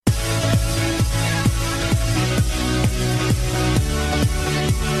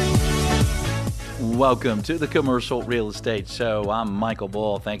welcome to the Commercial Real Estate Show. I'm Michael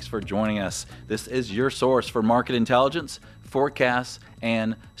Bull. Thanks for joining us. This is your source for market intelligence, forecasts,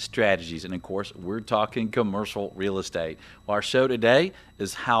 and strategies. And of course, we're talking commercial real estate. Well, our show today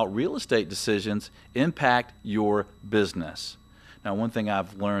is how real estate decisions impact your business. Now, one thing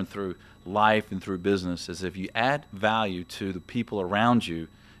I've learned through life and through business is if you add value to the people around you,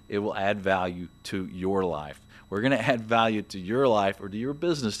 it will add value to your life. We're going to add value to your life or to your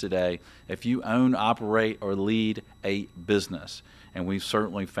business today if you own, operate, or lead a business. And we've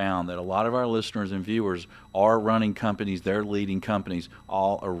certainly found that a lot of our listeners and viewers are running companies, they're leading companies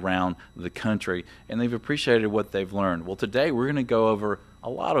all around the country, and they've appreciated what they've learned. Well, today we're going to go over a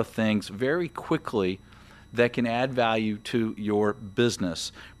lot of things very quickly that can add value to your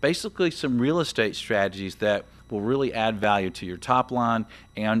business. Basically, some real estate strategies that will really add value to your top line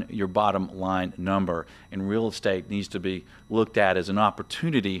and your bottom line number. And real estate needs to be looked at as an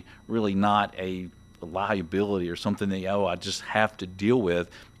opportunity, really not a liability or something that, I just have to deal with,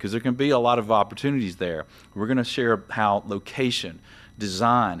 because there can be a lot of opportunities there. We're going to share how location,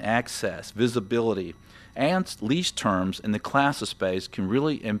 design, access, visibility, and lease terms in the class of space can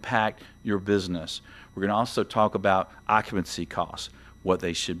really impact your business. We're going to also talk about occupancy costs, what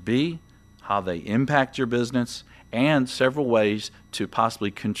they should be, how they impact your business, and several ways to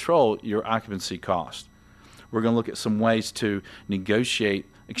possibly control your occupancy cost. We're going to look at some ways to negotiate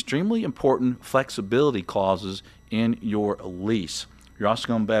extremely important flexibility clauses in your lease. You're also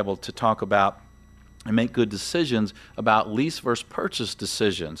going to be able to talk about and make good decisions about lease versus purchase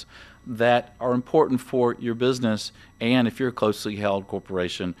decisions that are important for your business and, if you're a closely held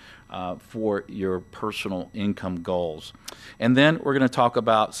corporation, for your personal income goals. And then we're going to talk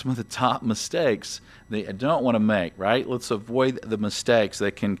about some of the top mistakes that you don't want to make, right? Let's avoid the mistakes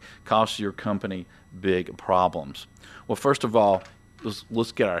that can cost your company big problems. Well, first of all,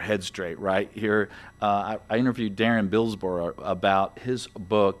 let's get our heads straight, right? Here, I interviewed Darren Bilsborough about his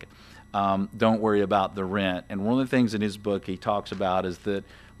book, Don't Worry About the Rent. And one of the things in his book he talks about is that,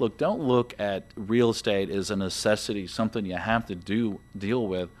 look, don't look at real estate as a necessity, something you have to deal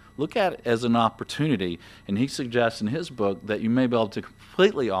with. Look at it as an opportunity. And he suggests in his book that you may be able to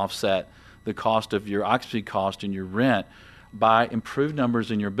completely offset the cost of your occupancy cost and your rent by improved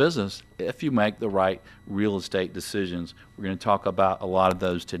numbers in your business if you make the right real estate decisions. We're going to talk about a lot of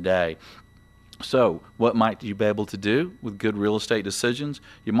those today. So what might you be able to do with good real estate decisions?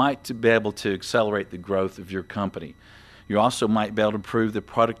 You might be able to accelerate the growth of your company. You also might be able to improve the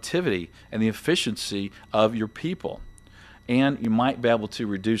productivity and the efficiency of your people. And you might be able to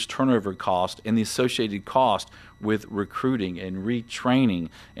reduce turnover cost and the associated cost with recruiting and retraining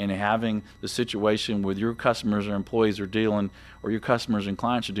and having the situation with your customers or employees are dealing, or your customers and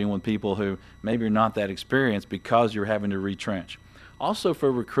clients are dealing with people who maybe are not that experienced because you're having to retrench. Also, for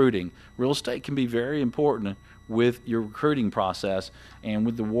recruiting, real estate can be very important with your recruiting process, and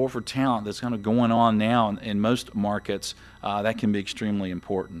with the war for talent that's kind of going on now in most markets, that can be extremely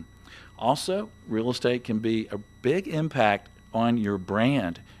important. Also, real estate can be a big impact on your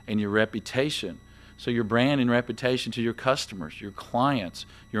brand and your reputation. So your brand and reputation to your customers, your clients,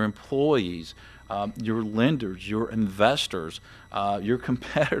 your employees, your lenders, your investors, your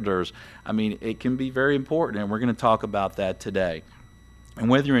competitors. I mean, it can be very important, and we're going to talk about that today. And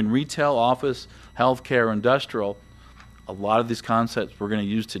whether you're in retail, office, healthcare, or industrial, a lot of these concepts we're going to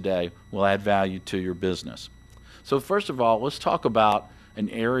use today will add value to your business. So first of all, let's talk about an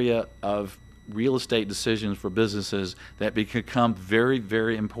area of real estate decisions for businesses that become very,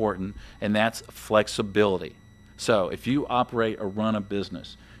 very important, and that's flexibility. So if you operate or run a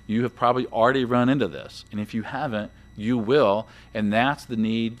business, you have probably already run into this, and if you haven't, you will, and that's the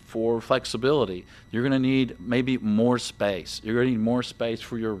need for flexibility. You're going to need maybe more space. You're going to need more space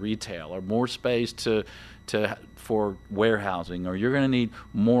for your retail, or more space for warehousing, or you're going to need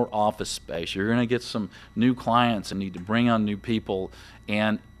more office space. You're going to get some new clients and need to bring on new people,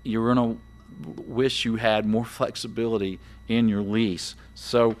 and you're going to wish you had more flexibility in your lease.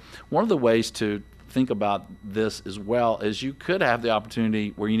 So one of the ways to think about this as well is you could have the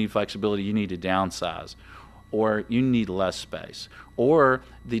opportunity where you need flexibility, you need to downsize, or you need less space, or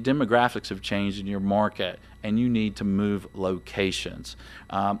the demographics have changed in your market and you need to move locations.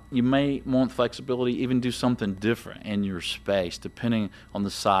 You may want flexibility, even do something different in your space depending on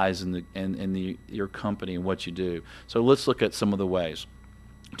the size and your company and what you do. So let's look at some of the ways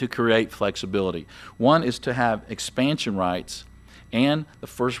to create flexibility. One is to have expansion rights and the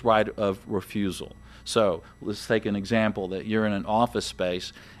first right of refusal. So let's take an example that you're in an office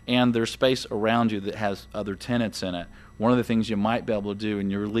space and there's space around you that has other tenants in it. One of the things you might be able to do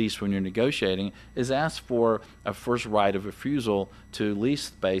in your lease when you're negotiating is ask for a first right of refusal to lease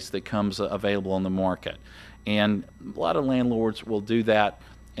space that comes available on the market. And a lot of landlords will do that,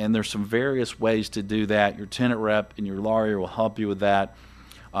 and there's some various ways to do that. Your tenant rep and your lawyer will help you with that.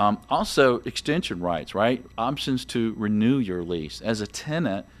 Also, extension rights, right? Options to renew your lease. As a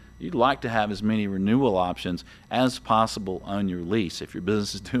tenant, you'd like to have as many renewal options as possible on your lease. If your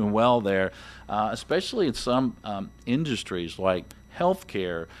business is doing well there, especially in some industries like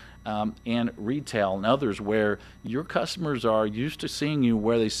healthcare and retail and others where your customers are used to seeing you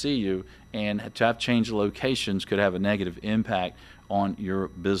where they see you, and to have changed locations could have a negative impact on your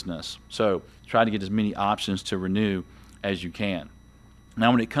business. So try to get as many options to renew as you can.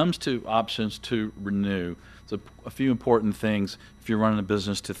 Now, when it comes to options to renew, there's a few important things if you're running a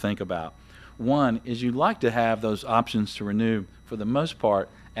business to think about. One is you'd like to have those options to renew, for the most part,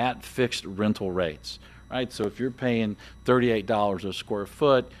 at fixed rental rates, right? So if you're paying $38 a square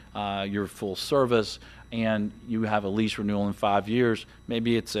foot, you're full service, and you have a lease renewal in 5 years,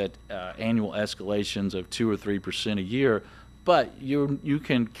 maybe it's at annual escalations of 2 or 3% a year. But you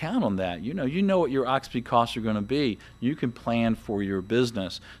can count on that. You know what your occupancy costs are going to be. You can plan for your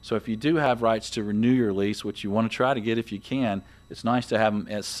business. So if you do have rights to renew your lease, which you want to try to get if you can, it's nice to have them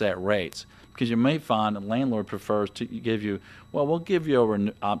at set rates. Because you may find a landlord prefers to give you, well, we'll give you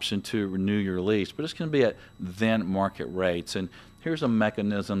an option to renew your lease, but it's going to be at then market rates. And here's a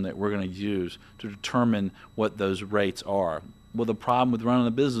mechanism that we're going to use to determine what those rates are. Well, the problem with running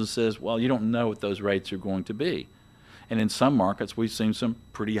a business is, well, you don't know what those rates are going to be. And in some markets, we've seen some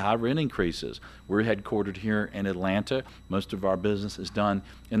pretty high rent increases. We're headquartered here in Atlanta. Most of our business is done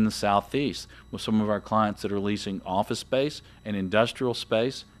in the Southeast. With some of our clients that are leasing office space and industrial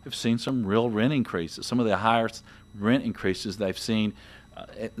space have seen some real rent increases, some of the highest rent increases they've seen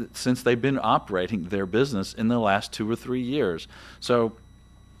since they've been operating their business in the last 2 or 3 years. So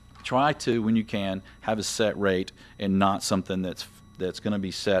try to, when you can, have a set rate and not something that's going to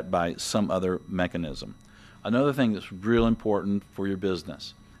be set by some other mechanism. Another thing that's real important for your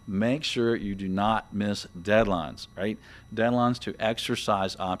business, make sure you do not miss deadlines, right? Deadlines to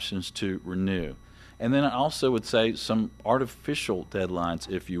exercise options to renew. And then I also would say some artificial deadlines,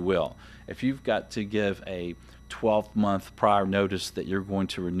 if you will. If you've got to give a 12-month prior notice that you're going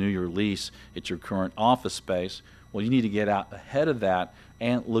to renew your lease at your current office space, well, you need to get out ahead of that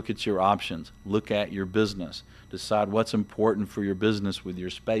and look at your options. Look at your business. Decide what's important for your business with your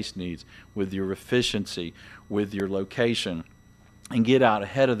space needs, with your efficiency, with your location, and get out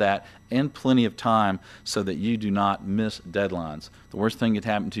ahead of that in plenty of time so that you do not miss deadlines. The worst thing that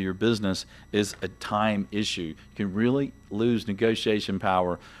can happen to your business is a time issue. You can really lose negotiation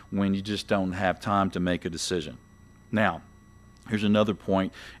power when you just don't have time to make a decision. Now, here's another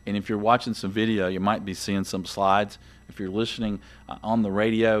point, and if you're watching some video, you might be seeing some slides. If you're listening on the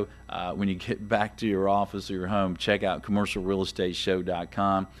radio, when you get back to your office or your home, check out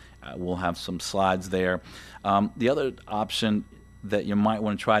commercialrealestateshow.com. We'll have some slides there. The other option that you might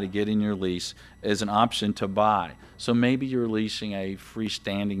want to try to get in your lease is an option to buy. So maybe you're leasing a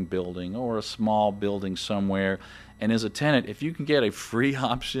freestanding building or a small building somewhere, and as a tenant, if you can get a free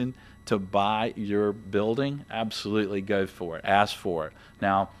option to buy your building, absolutely go for it. Ask for it.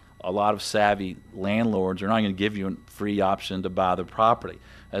 Now, a lot of savvy landlords are not going to give you a free option to buy the property.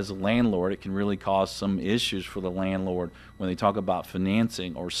 As a landlord, it can really cause some issues for the landlord when they talk about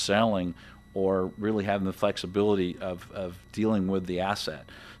financing or selling or really having the flexibility of dealing with the asset.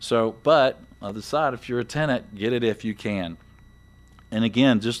 So, but on the side, if you're a tenant, get it if you can. And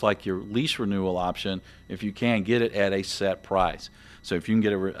again, just like your lease renewal option, if you can, get it at a set price. So if you can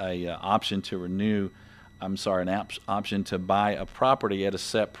get an option to renew, an option to buy a property at a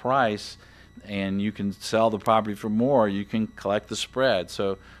set price, and you can sell the property for more, you can collect the spread.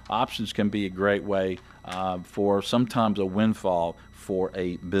 So options can be a great way for sometimes a windfall for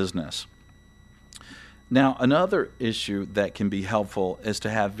a business. Now, another issue that can be helpful is to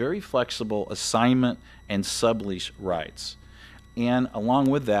have very flexible assignment and sublease rights. And along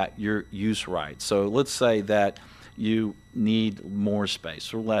with that, your use rights. So let's say that you need more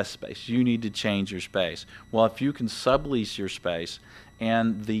space or less space. You need to change your space. Well, if you can sublease your space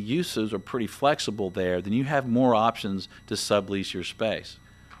and the uses are pretty flexible there, then you have more options to sublease your space.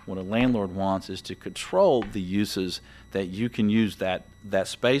 What a landlord wants is to control the uses that you can use that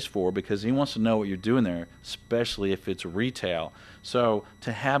space for, because he wants to know what you're doing there, especially if it's retail. So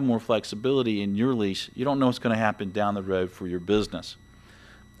to have more flexibility in your lease, you don't know what's going to happen down the road for your business.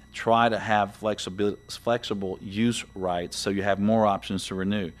 Try to have flexible use rights so you have more options to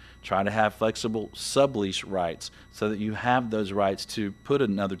renew. Try to have flexible sublease rights so that you have those rights to put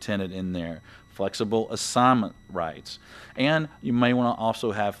another tenant in there. Flexible assignment rights. And you may want to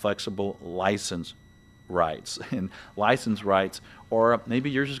also have flexible license rights. And license rights, or maybe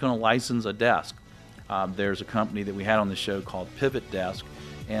you're just going to license a desk. There's a company that we had on the show called Pivot Desk,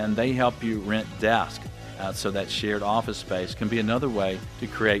 and they help you rent desks. So that shared office space can be another way to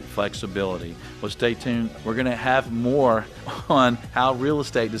create flexibility. Well, stay tuned. We're going to have more on how real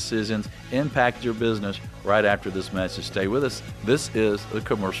estate decisions impact your business right after this message. Stay with us. This is the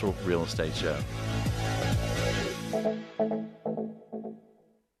Commercial Real Estate Show.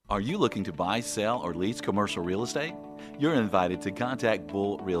 Are you looking to buy, sell, or lease commercial real estate? You're invited to contact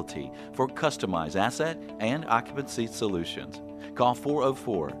Bull Realty for customized asset and occupancy solutions. Call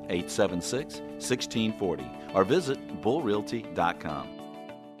 404-876-1640 or visit bullrealty.com.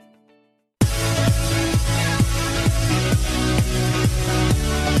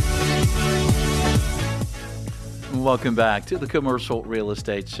 Welcome back to the Commercial Real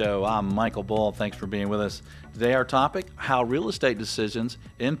Estate Show. I'm Michael Bull. Thanks for being with us. Today our topic, how real estate decisions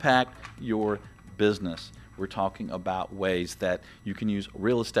impact your business. We're talking about ways that you can use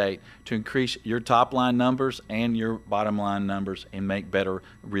real estate to increase your top line numbers and your bottom line numbers and make better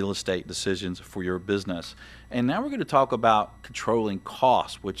real estate decisions for your business. And now we're going to talk about controlling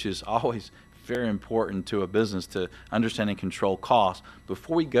costs, which is always very important to a business, to understand and control costs.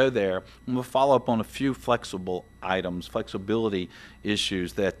 Before we go there, I'm going to follow up on a few flexibility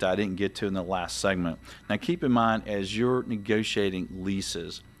issues that I didn't get to in the last segment. Now keep in mind, as you're negotiating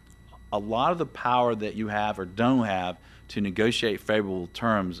leases, a lot of the power that you have or don't have to negotiate favorable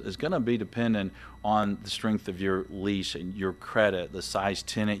terms is going to be dependent on the strength of your lease and your credit, the size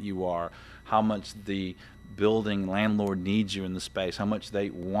tenant you are, how much the building landlord needs you in the space, how much they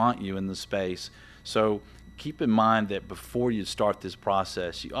want you in the space. So keep in mind that before you start this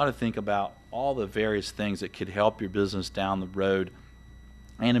process, you ought to think about all the various things that could help your business down the road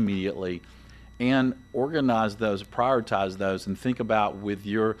and immediately, and organize those, prioritize those, and think about with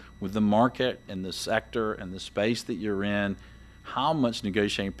the market and the sector and the space that you're in, how much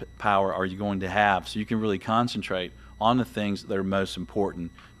negotiating power are you going to have so you can really concentrate on the things that are most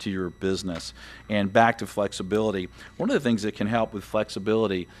important to your business. And back to flexibility, one of the things that can help with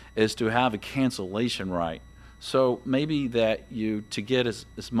flexibility is to have a cancellation right. So maybe that you, to get as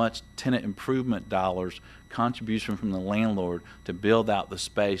much tenant improvement dollars, contribution from the landlord to build out the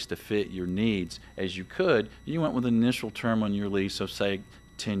space to fit your needs as you could, you went with an initial term on your lease of say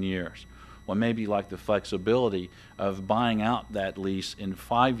 10 years. Well, maybe like the flexibility of buying out that lease in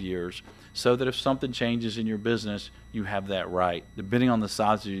 5 years so that if something changes in your business, you have that right. Depending on the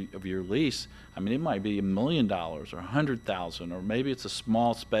size of your lease, I mean, it might be $1 million or $100,000, or maybe it's a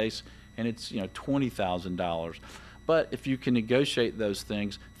small space and it's $20,000. But if you can negotiate those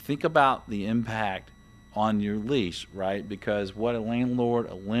things, think about the impact on your lease, right? Because what a landlord,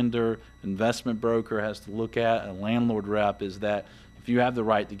 a lender, investment broker has to look at, a landlord rep, is that if you have the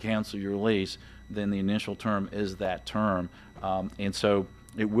right to cancel your lease, then the initial term is that term. And so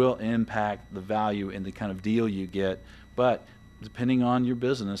it will impact the value and the kind of deal you get. But depending on your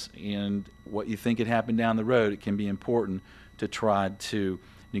business and what you think could happen down the road, it can be important to try to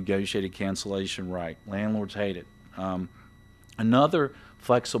negotiate a cancellation right. Landlords hate it. Another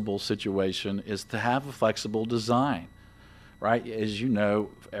flexible situation is to have a flexible design, right? As you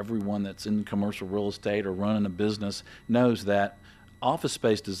know, everyone that's in commercial real estate or running a business knows that office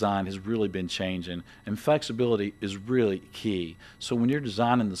space design has really been changing, and flexibility is really key. So when you're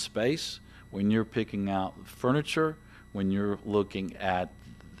designing the space, when you're picking out furniture, when you're looking at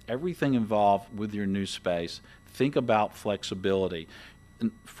everything involved with your new space, think about flexibility.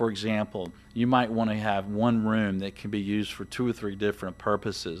 For example, you might want to have one room that can be used for 2 or 3 different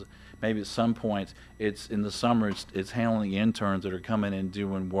purposes. Maybe at some point, it's in the summer, it's handling interns that are coming in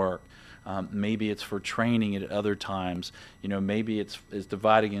doing work. Maybe it's for training at other times. Maybe it's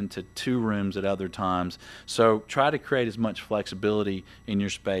dividing into 2 rooms at other times. So try to create as much flexibility in your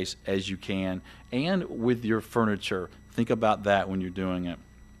space as you can. And with your furniture, think about that when you're doing it.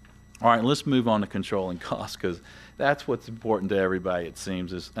 All right, let's move on to controlling costs, because that's what's important to everybody, it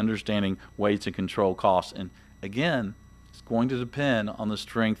seems, is understanding ways to control costs. And again, it's going to depend on the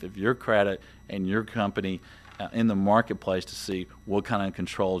strength of your credit and your company in the marketplace to see what kind of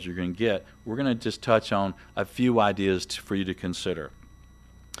controls you're going to get. We're going to just touch on a few ideas for you to consider.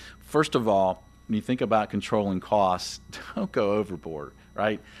 First of all, when you think about controlling costs, don't go overboard,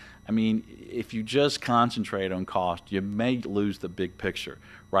 right? I mean, if you just concentrate on cost, you may lose the big picture,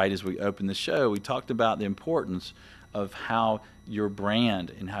 right? As we opened the show, we talked about the importance of how your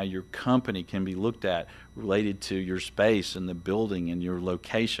brand and how your company can be looked at related to your space and the building and your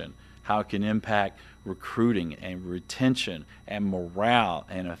location, how it can impact recruiting and retention and morale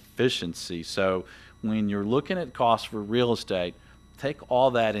and efficiency. So when you're looking at costs for real estate, take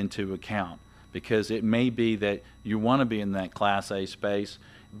all that into account, because it may be that you want to be in that Class A space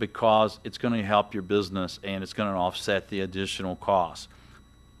because it's going to help your business and it's going to offset the additional costs.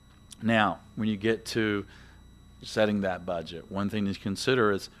 Now, when you get to setting that budget, one thing to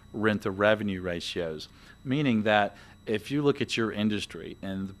consider is rent to revenue ratios, meaning that if you look at your industry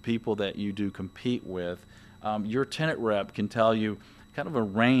and the people that you do compete with, your tenant rep can tell you kind of a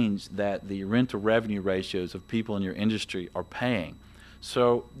range that the rent to revenue ratios of people in your industry are paying,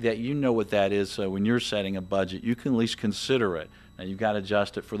 so that you know what that is. So when you're setting a budget, you can at least consider it. Now, you've got to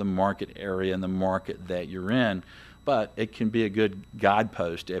adjust it for the market area and the market that you're in, but it can be a good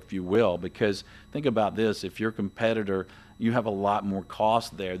guidepost, if you will, because think about this: if your competitor, you have a lot more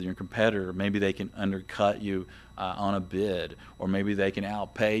cost there than your competitor, maybe they can undercut you on a bid, or maybe they can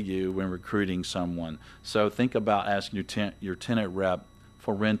outpay you when recruiting someone. So think about asking your tenant rep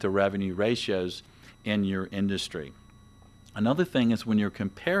for rent to revenue ratios in your industry. Another thing is when you're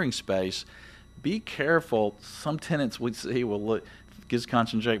comparing space, be careful. Some tenants we see will just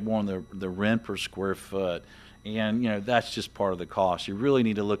concentrate more on the rent per square foot, and that's just part of the cost. You really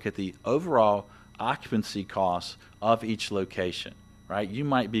need to look at the overall occupancy costs of each location, right? You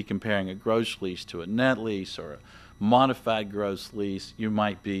might be comparing a gross lease to a net lease or a modified gross lease. You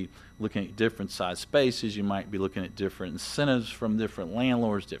might be looking at different size spaces. You might be looking at different incentives from different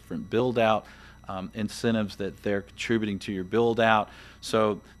landlords, different build out incentives that they're contributing to your build out.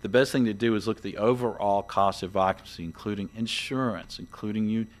 So the best thing to do is look at the overall cost of occupancy, including insurance, including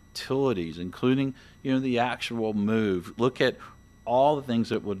utilities, including the actual move. Look at all the things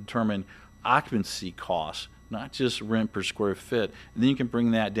that will determine occupancy costs, not just rent per square foot. And then you can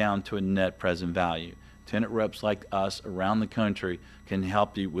bring that down to a net present value. Tenant reps like us around the country can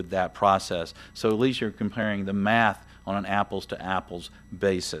help you with that process. So at least you're comparing the math on an apples to apples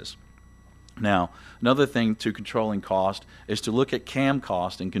basis. Now, another thing to controlling cost is to look at CAM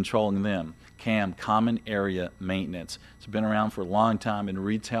cost and controlling them. CAM, common area maintenance. It's been around for a long time in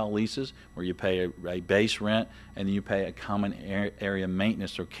retail leases where you pay a base rent and then you pay a common area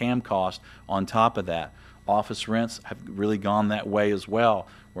maintenance or CAM cost on top of that. Office rents have really gone that way as well,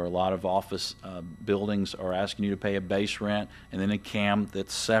 where a lot of office buildings are asking you to pay a base rent and then a CAM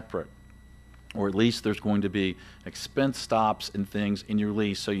that's separate. Or at least there's going to be expense stops and things in your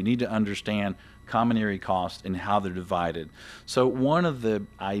lease. So you need to understand common area costs and how they're divided. So one of the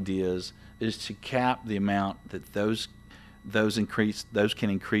ideas is to cap the amount that those can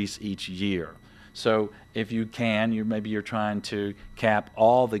increase each year. So if you can, maybe you're trying to cap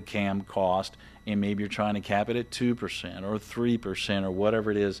all the CAM cost, and maybe you're trying to cap it at 2% or 3% or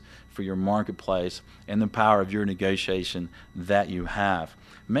whatever it is for your marketplace and the power of your negotiation that you have.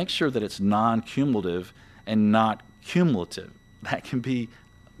 Make sure that it's non-cumulative and not cumulative. That can be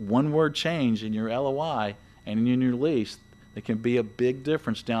one word change in your LOI and in your lease that can be a big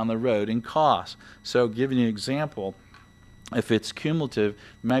difference down the road in cost. So giving you an example, if it's cumulative,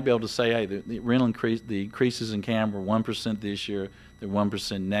 you might be able to say, hey, the rental increase, the increases in CAM were 1% this year, they're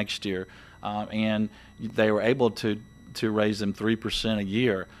 1% next year, and they were able to raise them 3% a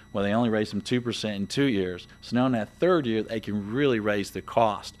year. Well, they only raised them 2% in 2 years. So now in that third year, they can really raise the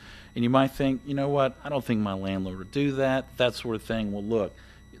cost. And you might think, you know what, I don't think my landlord would do that, that sort of thing. Well, look,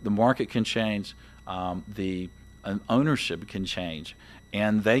 the market can change, the ownership can change,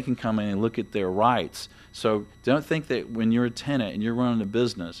 and they can come in and look at their rights. So don't think that when you're a tenant and you're running a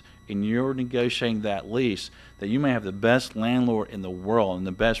business and you're negotiating that lease that you may have the best landlord in the world and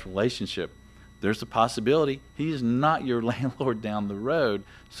the best relationship. There's a possibility he is not your landlord down the road.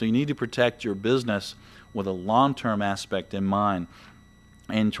 So you need to protect your business with a long-term aspect in mind,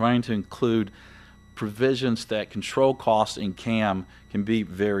 and trying to include provisions that control costs in CAM can be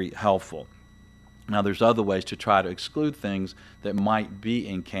very helpful. Now, there's other ways to try to exclude things that might be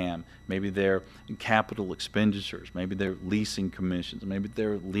in CAM. Maybe they're capital expenditures, maybe they're leasing commissions, maybe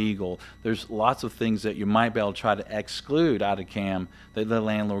they're legal. There's lots of things that you might be able to try to exclude out of CAM that the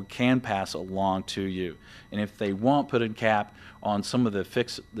landlord can pass along to you. And if they won't put a cap on some of the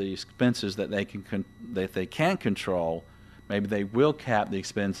expenses that they can control, maybe they will cap the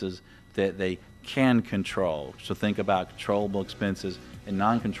expenses that they can control. So think about controllable expenses and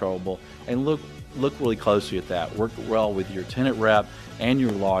non-controllable, and look really closely at that. Work well with your tenant rep and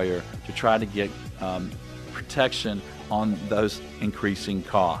your lawyer to try to get protection on those increasing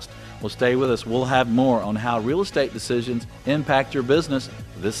costs. Well, stay with us. We'll have more on how real estate decisions impact your business.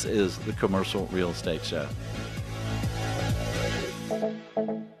 This is the Commercial Real Estate Show.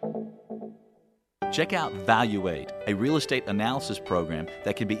 Check out Valuate, a real estate analysis program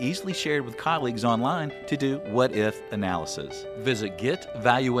that can be easily shared with colleagues online to do what-if analysis. Visit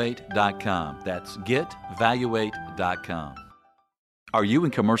getvaluate.com. That's getvaluate.com. Are you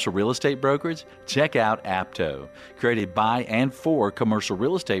in commercial real estate brokerage? Check out Apto. Created by and for commercial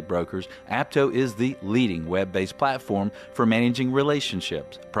real estate brokers, Apto is the leading web-based platform for managing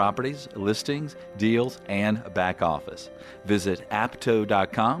relationships, properties, listings, deals, and back office. Visit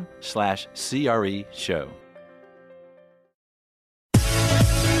apto.com/CRE show.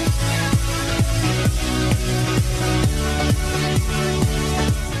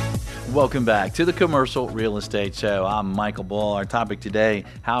 Welcome back to the Commercial Real Estate Show. I'm Michael Bull. Our topic today,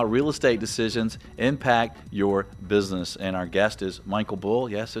 how real estate decisions impact your business. And our guest is Michael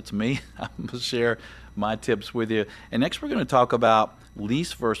Bull. Yes, it's me. I'm going to share my tips with you. And next we're going to talk about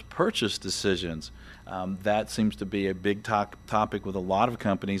lease versus purchase decisions. That seems to be a big topic with a lot of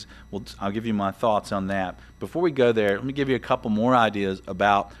companies. Well, I'll give you my thoughts on that. Before we go there, let me give you a couple more ideas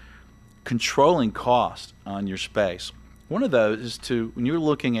about controlling cost on your space. One of those is to, when you're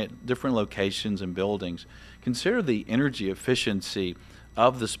looking at different locations and buildings, consider the energy efficiency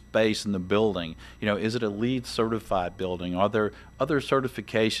of the space in the building. You know, is it a LEED certified building? Are there other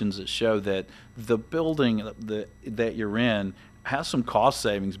certifications that show that the building that you're in has some cost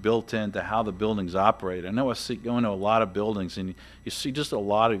savings built into how the building's operated? I know I see going to a lot of buildings and you see just a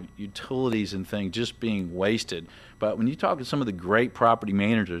lot of utilities and things just being wasted. But when you talk to some of the great property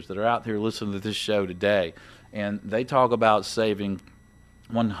managers that are out there listening to this show today, and they talk about saving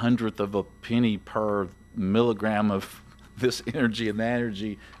 1/100th of a penny per milligram of this energy and that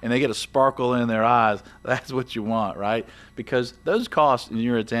energy, and they get a sparkle in their eyes, that's what you want, right? Because those costs, and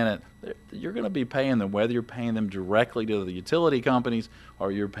you're a tenant, you're going to be paying them, whether you're paying them directly to the utility companies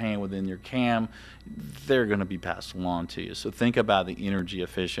or you're paying within your CAM, they're going to be passed along to you. So think about the energy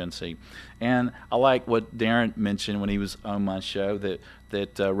efficiency. And I like what Darren mentioned when he was on my show that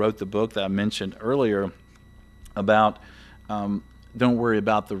wrote the book that I mentioned earlier about Don't Worry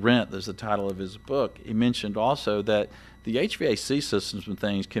About the Rent. There's the title of his book. He mentioned also that the HVAC systems and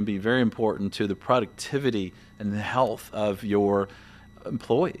things can be very important to the productivity and the health of your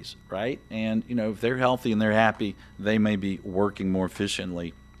employees, right? And, you know, if they're healthy and they're happy, they may be working more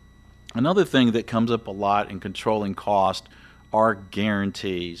efficiently. Another thing that comes up a lot in controlling cost are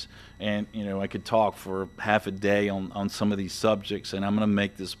guarantees. And, you know, I could talk for half a day on some of these subjects, and I'm going to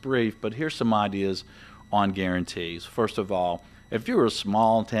make this brief, but here's some ideas on guarantees. First of all, if you're a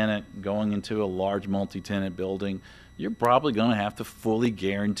small tenant going into a large multi-tenant building, you're probably going to have to fully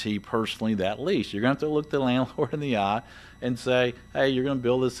guarantee personally that lease. You're going to have to look the landlord in the eye and say, hey, you're going to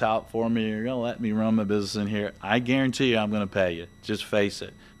build this out for me. You're going to let me run my business in here. I guarantee you I'm going to pay you. Just face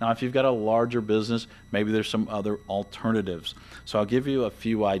it. Now, if you've got a larger business, maybe there's some other alternatives. So I'll give you a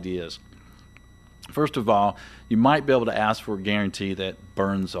few ideas. First of all, you might be able to ask for a guarantee that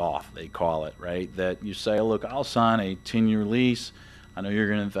burns off, they call it, right? That you say, look, I'll sign a 10-year lease. I know you're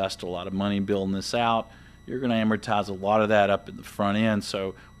going to invest a lot of money building this out. You're going to amortize a lot of that up at the front end.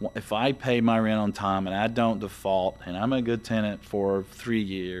 So if I pay my rent on time and I don't default and I'm a good tenant for 3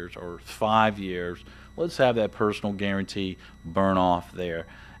 years or 5 years, let's have that personal guarantee burn off there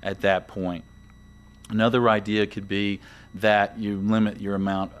at that point. Another idea could be that you limit your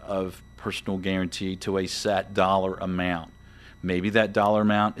amount of personal guarantee to a set dollar amount. Maybe that dollar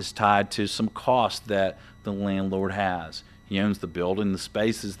amount is tied to some cost that the landlord has. He owns the building, the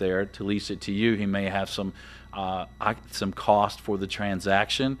space is there to lease it to you. He may have some cost for the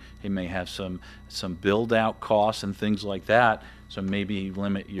transaction. He may have some build out costs and things like that. So maybe you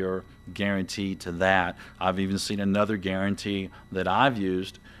limit your guarantee to that. I've even seen another guarantee that I've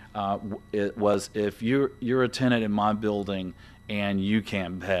used. It was if you're a tenant in my building and you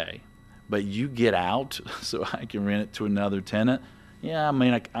can't pay, but you get out so I can rent it to another tenant, yeah, I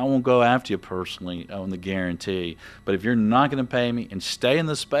mean, I won't go after you personally on the guarantee. But if you're not going to pay me and stay in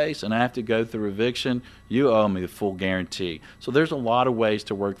the space and I have to go through eviction, you owe me the full guarantee. So there's a lot of ways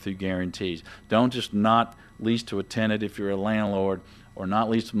to work through guarantees. Don't just not lease to a tenant if you're a landlord, or not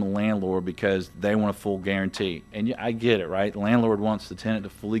lease from the landlord because they want a full guarantee. And I get it, right? The landlord wants the tenant to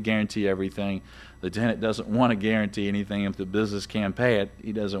fully guarantee everything. The tenant doesn't want to guarantee anything. If the business can't pay it,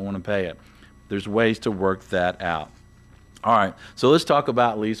 he doesn't want to pay it. There's ways to work that out. All right, so let's talk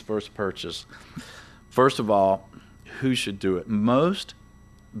about lease versus purchase. First of all, who should do it? Most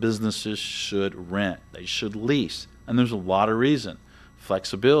businesses should rent. They should lease. And there's a lot of reason.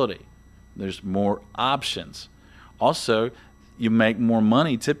 Flexibility. There's more options. Also, you make more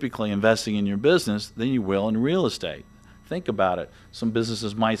money typically investing in your business than you will in real estate. Think about it. Some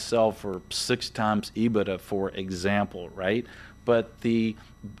businesses might sell for 6 times EBITDA, for example, right? but the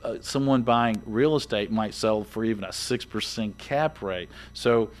someone buying real estate might sell for even a 6% cap rate.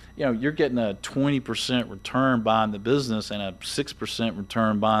 So, you're getting a 20% return buying the business and a 6%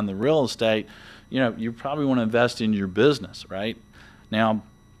 return buying the real estate. You probably want to invest in your business, right? Now,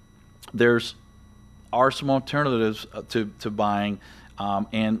 there's are some alternatives to buying.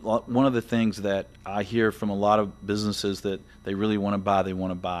 And one of the things that I hear from a lot of businesses that they really want to buy, they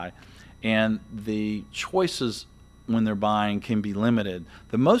want to buy. And the choices when they're buying can be limited.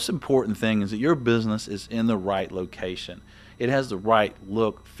 The most important thing is that your business is in the right location. It has the right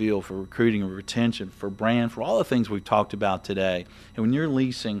look, feel for recruiting and retention, for brand, for all the things we've talked about today. And when you're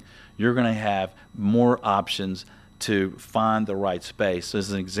leasing, you're going to have more options to find the right space.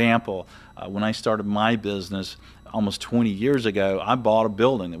 As an example, when I started my business almost 20 years ago, I bought a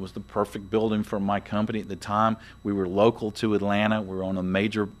building. It was the perfect building for my company at the time. We were local to Atlanta. We were on a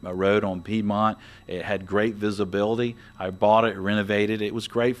major road on Piedmont. It had great visibility. I bought it, renovated it. It was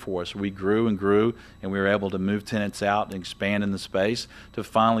great for us. We grew and grew, and we were able to move tenants out and expand in the space to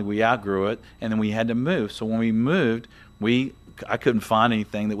finally we outgrew it, and then we had to move. So when we moved, I couldn't find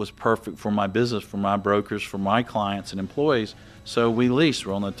anything that was perfect for my business, for my brokers, for my clients and employees. So we leased.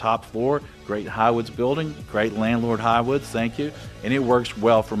 We're on the top floor, great Highwoods building, great landlord Highwoods, thank you. And it works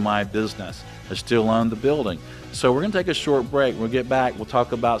well for my business. I still own the building. So we're going to take a short break. We'll get back. We'll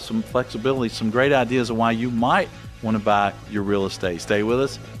talk about some flexibility, some great ideas of why you might want to buy your real estate. Stay with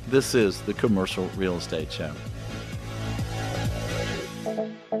us. This is the Commercial Real Estate Show.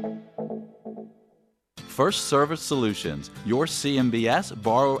 First Service Solutions, your CMBS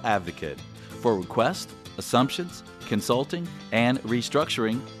borrower advocate. For requests, assumptions, consulting, and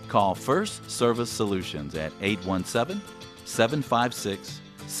restructuring, call First Service Solutions at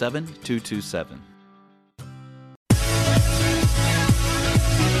 817-756-7227.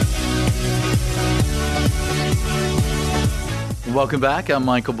 Welcome back. I'm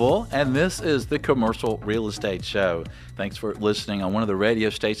Michael Bull, and this is the Commercial Real Estate Show. Thanks for listening on one of the radio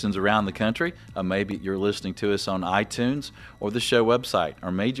stations around the country. Maybe you're listening to us on iTunes or the show website,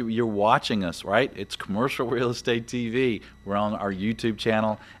 or maybe you're watching us, right? It's Commercial Real Estate TV. We're on our YouTube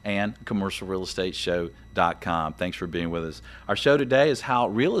channel and commercialrealestateshow.com. Thanks for being with us. Our show today is how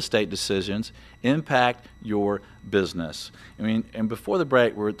real estate decisions impact your business. And before the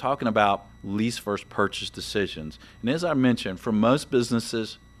break, we were talking about lease versus purchase decisions. And as I mentioned, for most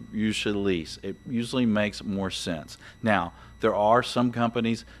businesses, you should lease. It usually makes more sense. Now, there are some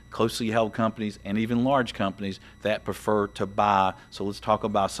companies, closely held companies, and even large companies that prefer to buy. So let's talk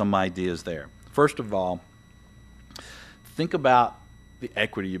about some ideas there. First of all, think about the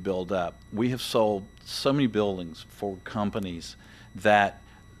equity you build up. We have sold so many buildings for companies that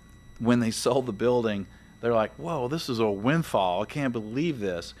when they sold the building, they're like, whoa, this is a windfall. I can't believe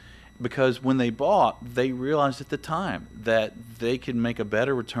this. Because when they bought, they realized at the time that they could make a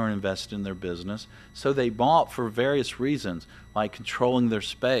better return invested in their business. So they bought for various reasons, like controlling their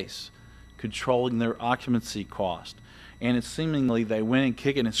space, controlling their occupancy cost. And it's seemingly they went in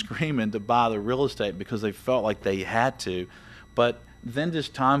kicking and screaming to buy the real estate because they felt like they had to. But then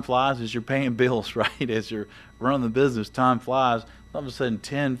just time flies as you're paying bills, right? As you're running the business, time flies. All of a sudden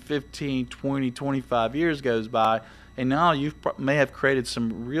 10, 15, 20, 25 years goes by, and now you may have created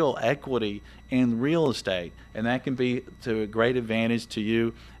some real equity in real estate, and that can be to a great advantage to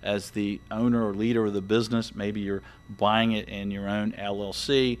you as the owner or leader of the business. Maybe you're buying it in your own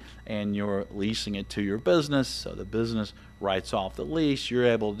LLC and you're leasing it to your business, so the business writes off the lease. You're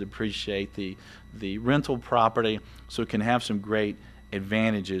able to depreciate the rental property, so it can have some great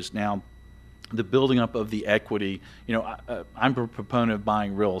advantages. Now, the building up of the equity, I'm a proponent of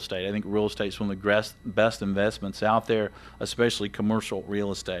buying real estate. I think real estate is one of the best investments out there, especially commercial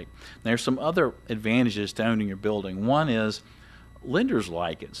real estate. There's some other advantages to owning your building. One is lenders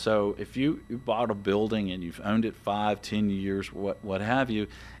like it. So if you bought a building and you've owned it 5, 10 years, what have you,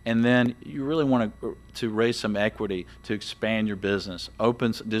 and then you really want to raise some equity to expand your business,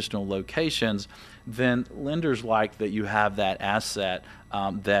 open additional locations, then lenders like that you have that asset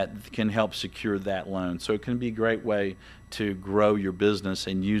that can help secure that loan. So it can be a great way to grow your business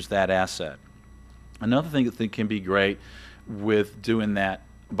and use that asset. Another thing that can be great with doing that,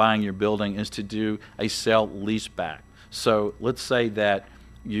 buying your building, is to do a sell lease back. So let's say that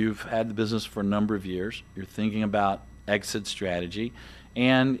you've had the business for a number of years, you're thinking about exit strategy,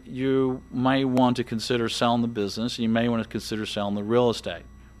 and you may want to consider selling the business, you may want to consider selling the real estate.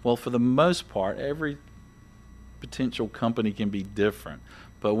 Well, for the most part, every potential company can be different.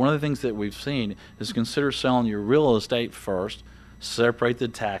 But one of the things that we've seen is consider selling your real estate first, separate the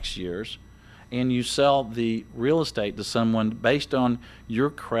tax years, and you sell the real estate to someone based on your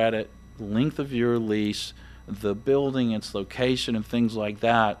credit, length of your lease, the building, its location, and things like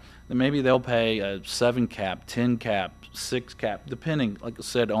that, then maybe they'll pay a 7 cap, 10 cap, 6 cap, depending, like I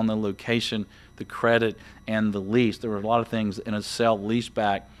said, on the location, the credit, and the lease. There are a lot of things in a sale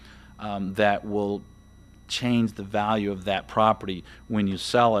leaseback that will change the value of that property when you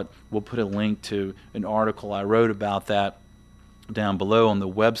sell it. We'll put a link to an article I wrote about that down below on the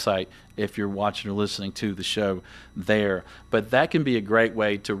website if you're watching or listening to the show there. But that can be a great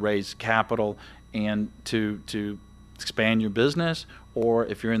way to raise capital and to expand your business, or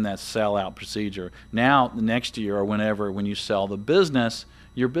if you're in that sell-out procedure. Now, the next year or when you sell the business,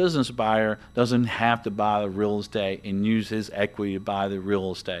 your business buyer doesn't have to buy the real estate and use his equity to buy the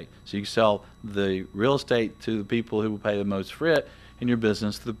real estate. So you sell the real estate to the people who will pay the most for it, and your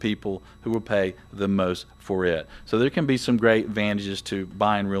business to the people who will pay the most for it. So there can be some great advantages to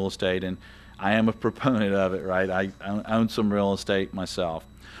buying real estate, and I am a proponent of it, right? I own some real estate myself.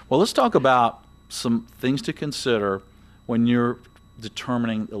 Well, let's talk about some things to consider when you're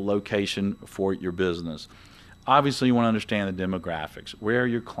determining the location for your business. Obviously, you want to understand the demographics. Where are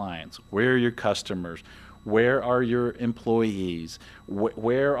your clients? Where are your customers? Where are your employees?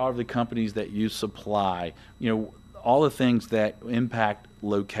 Where are the companies that you supply? All the things that impact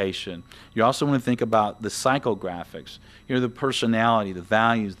location. You also want to think about the psychographics, the personality, the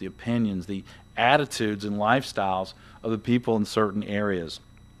values, the opinions, the attitudes and lifestyles of the people in certain areas.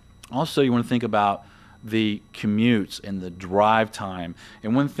 Also, you want to think about the commutes and the drive time.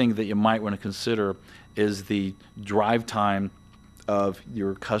 And one thing that you might want to consider is the drive time of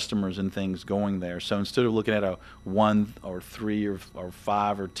your customers and things going there. So instead of looking at a 1 or 3 or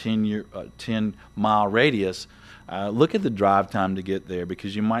 5 or 10 mile radius, look at the drive time to get there,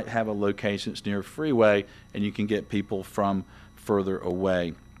 because you might have a location that's near a freeway and you can get people from further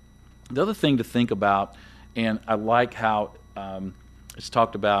away. The other thing to think about, and I like how it's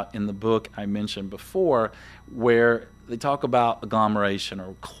talked about in the book I mentioned before, where they talk about agglomeration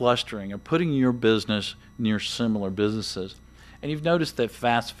or clustering or putting your business near similar businesses. And you've noticed that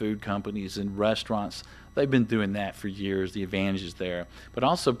fast food companies and restaurants, they've been doing that for years, the advantages there. But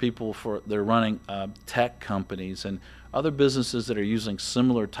also they're running tech companies and other businesses that are using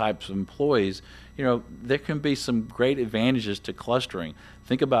similar types of employees. There can be some great advantages to clustering.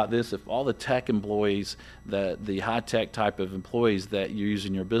 Think about this: if all the tech employees, the high-tech type of employees that you use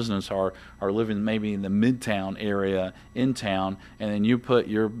in your business are living maybe in the midtown area in town, and then you put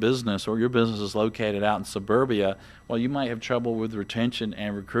your business is located out in suburbia, well, you might have trouble with retention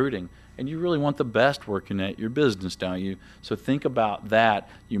and recruiting. And you really want the best working at your business, don't you? So think about that.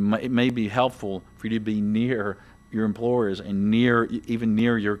 It may be helpful for you to be near your employers and even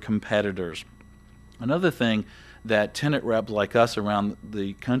near your competitors. Another thing that tenant reps like us around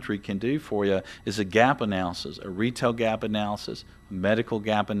the country can do for you is a gap analysis, a retail gap analysis, a medical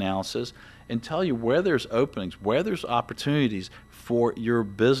gap analysis, and tell you where there's openings, where there's opportunities for your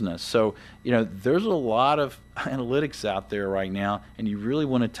business. So, there's a lot of analytics out there right now, and you really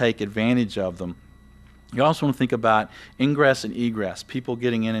want to take advantage of them. You also want to think about ingress and egress, people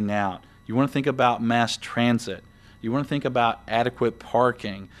getting in and out. You want to think about mass transit. You want to think about adequate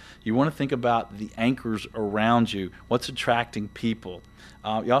parking. You want to think about the anchors around you, what's attracting people.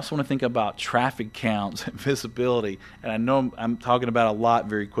 You also want to think about traffic counts and visibility. And I know I'm talking about a lot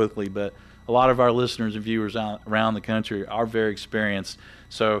very quickly, but a lot of our listeners and viewers around the country are very experienced.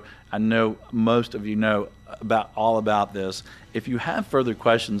 So I know most of you know all about this. If you have further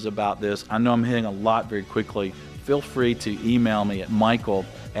questions about this, I know I'm hitting a lot very quickly. Feel free to email me at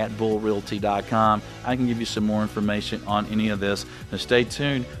michael@bullrealty.com. I can give you some more information on any of this. Now stay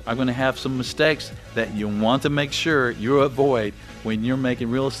tuned. I'm going to have some mistakes that you want to make sure you avoid when you're making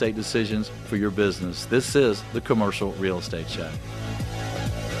real estate decisions for your business. This is the Commercial Real Estate Show.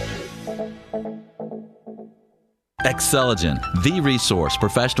 Xceligent, the resource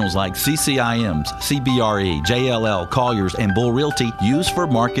professionals like CCIMs, CBRE, JLL, Colliers, and Bull Realty use for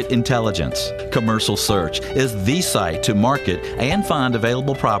market intelligence. Commercial Search is the site to market and find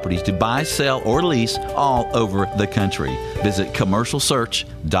available properties to buy, sell, or lease all over the country. Visit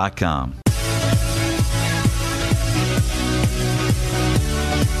commercialsearch.com.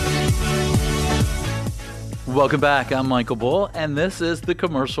 Welcome back. I'm Michael Bull, and this is the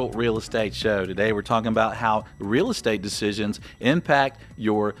Commercial Real Estate Show. Today we're talking about how real estate decisions impact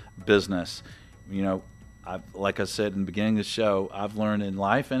your business. Like I said in the beginning of the show, I've learned in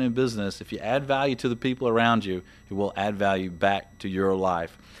life and in business, if you add value to the people around you, it will add value back to your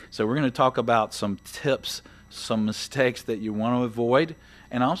life. So we're going to talk about some tips, some mistakes that you want to avoid.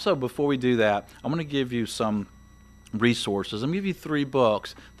 And also, before we do that, I'm going to give you some resources. I'm going to give you 3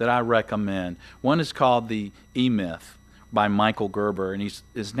 books that I recommend. One is called The E-Myth, by Michael Gerber, and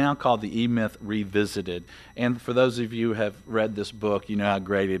is now called The E-Myth Revisited. And for those of you who have read this book, you know how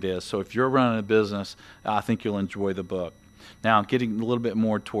great it is. So if you're running a business, I think you'll enjoy the book. Now, getting a little bit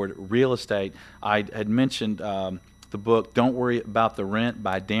more toward real estate, I had mentioned the book Don't Worry About the Rent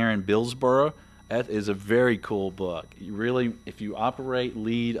by Darren Billsborough. That is a very cool book. You really, if you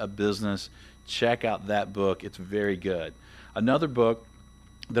lead a business, check out that book. It's very good. Another book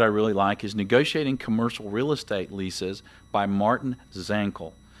that I really like is Negotiating Commercial Real Estate Leases by Martin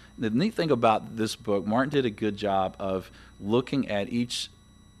Zankel. The neat thing about this book, Martin did a good job of looking at each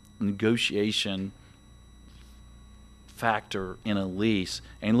negotiation factor in a lease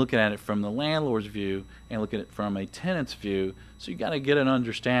and looking at it from the landlord's view and looking at it from a tenant's view. So you got to get an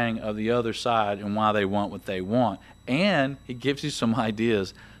understanding of the other side and why they want what they want. And it gives you some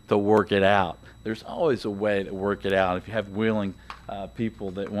ideas to work it out. There's always a way to work it out if you have willing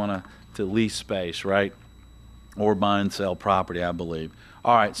people that want to lease space, right? Or buy and sell property, I believe.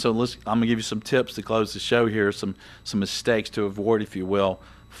 All right, so I'm going to give you some tips to close the show here, some mistakes to avoid, if you will.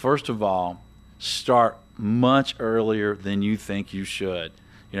 First of all, start much earlier than you think you should.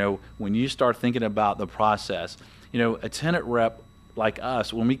 You know, when you start thinking about the process, you know, a tenant rep like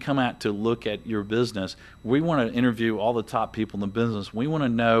us, when we come out to look at your business, we want to interview all the top people in the business. We want to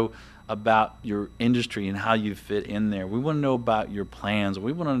know about your industry and how you fit in there. We want to know about your plans.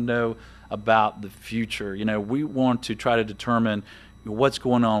 We want to know about the future. You know, we want to try to determine what's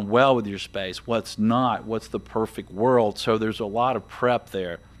going on well with your space, what's not, what's the perfect world. So there's a lot of prep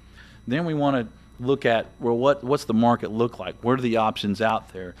there. Then we want to look at, well, what's the market look like? What are the options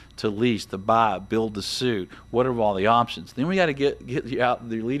out there to lease, to buy, build, to suit? What are all the options? Then we got to get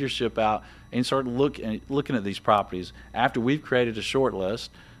the leadership out and start looking at these properties. After we've created a short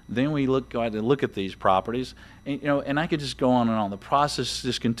list, then we go out and look at these properties, and you know, and I could just go on and on. The process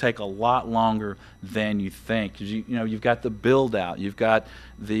just can take a lot longer than you think. 'Cause you've got the build out, you've got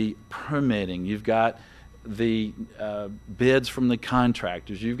the permitting, you've got the bids from the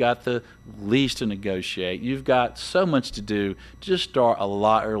contractors, you've got the lease to negotiate, you've got so much to do. Just start a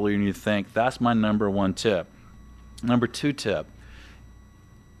lot earlier than you think. That's my number one tip. Number two tip,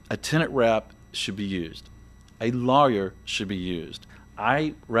 a tenant rep should be used. A lawyer should be used.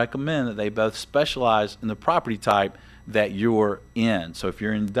 I recommend that they both specialize in the property type that you're in. So if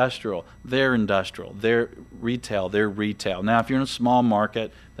you're industrial, they're retail, they're retail. Now, if you're in a small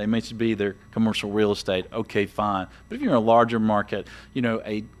market, they may be their commercial real estate. Okay, fine. But if you're in a larger market, you know,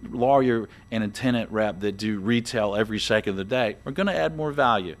 a lawyer and a tenant rep that do retail every second of the day are going to add more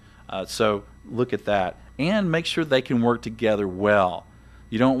value. So look at that. And make sure they can work together well.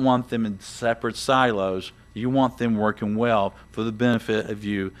 You don't want them in separate silos. You want them working well for the benefit of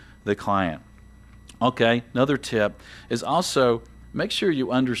you, the client. Okay, another tip is also make sure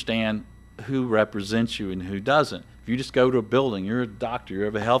you understand who represents you and who doesn't. If you just go to a building, you're a doctor, you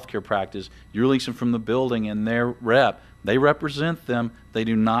have a healthcare practice, you're leasing from the building and their rep, they represent them, they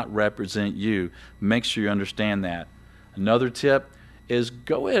do not represent you. Make sure you understand that. Another tip is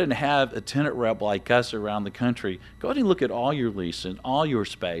go ahead and have a tenant rep like us around the country. Go ahead and look at all your leases, all your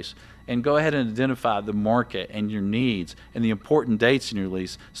space, and go ahead and identify the market and your needs and the important dates in your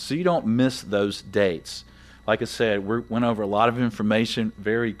lease so you don't miss those dates. Like I said, we went over a lot of information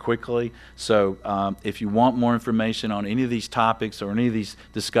very quickly. So if you want more information on any of these topics or any of these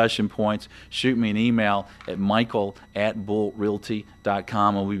discussion points, shoot me an email at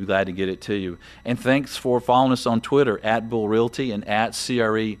michael@bullrealty.com and we'll be glad to get it to you. And thanks for following us on Twitter @bullrealty and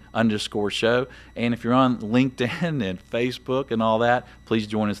 @CRE_show. And if you're on LinkedIn and Facebook and all that, please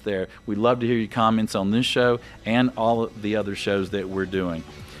join us there. We'd love to hear your comments on this show and all of the other shows that we're doing.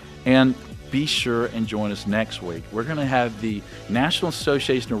 And be sure and join us next week. We're going to have the National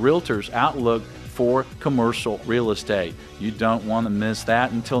Association of Realtors Outlook for Commercial Real Estate. You don't want to miss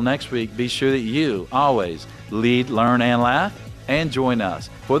that. Until next week, be sure that you always lead, learn, and laugh, and join us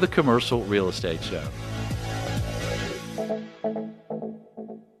for the Commercial Real Estate Show.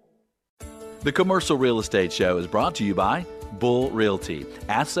 The Commercial Real Estate Show is brought to you by Bull Realty,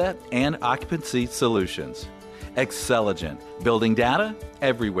 Asset and Occupancy Solutions. Xceligent, building data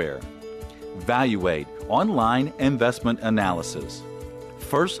everywhere. Valuate, online investment analysis.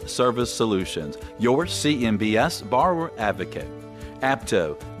 First Service Solutions, your CMBS borrower advocate.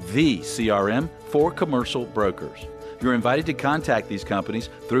 Apto, the CRM for commercial brokers. You're invited to contact these companies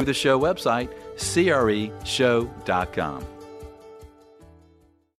through the show website, CREshow.com.